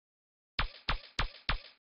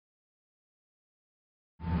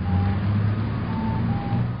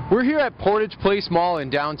We're here at Portage Place Mall in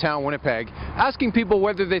downtown Winnipeg, asking people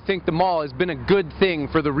whether they think the mall has been a good thing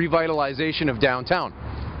for the revitalization of downtown.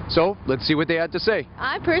 So, let's see what they had to say.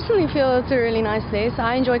 I personally feel it's a really nice place.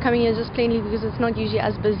 I enjoy coming here just plainly because it's not usually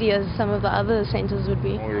as busy as some of the other centers would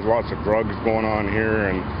be. Well, there's lots of drugs going on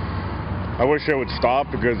here, and I wish it would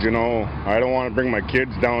stop because, you know, I don't want to bring my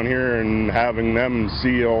kids down here and having them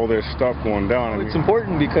see all this stuff going down. It's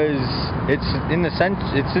important because it's in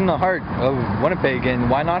the heart of Winnipeg, and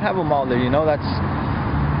why not have a mall there? You know,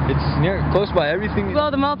 it's close by everything.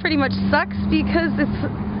 Well, the mall pretty much sucks because it's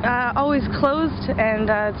always closed and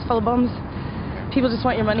it's full of bums. People just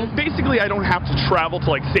want your money. Basically, I don't have to travel to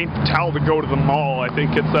like St. Patel to go to the mall. I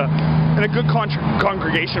think it's a good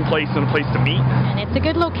congregation place and a place to meet. And it's a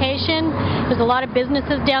good location. There's a lot of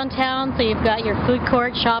businesses downtown, so you've got your food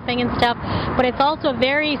court, shopping and stuff. But it's also a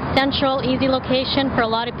very central, easy location for a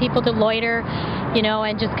lot of people to loiter, you know,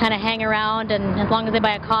 and just kind of hang around. And as long as they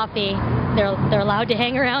buy a coffee, they're allowed to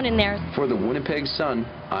hang around in there. For the Winnipeg Sun,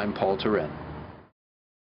 I'm Paul Terren.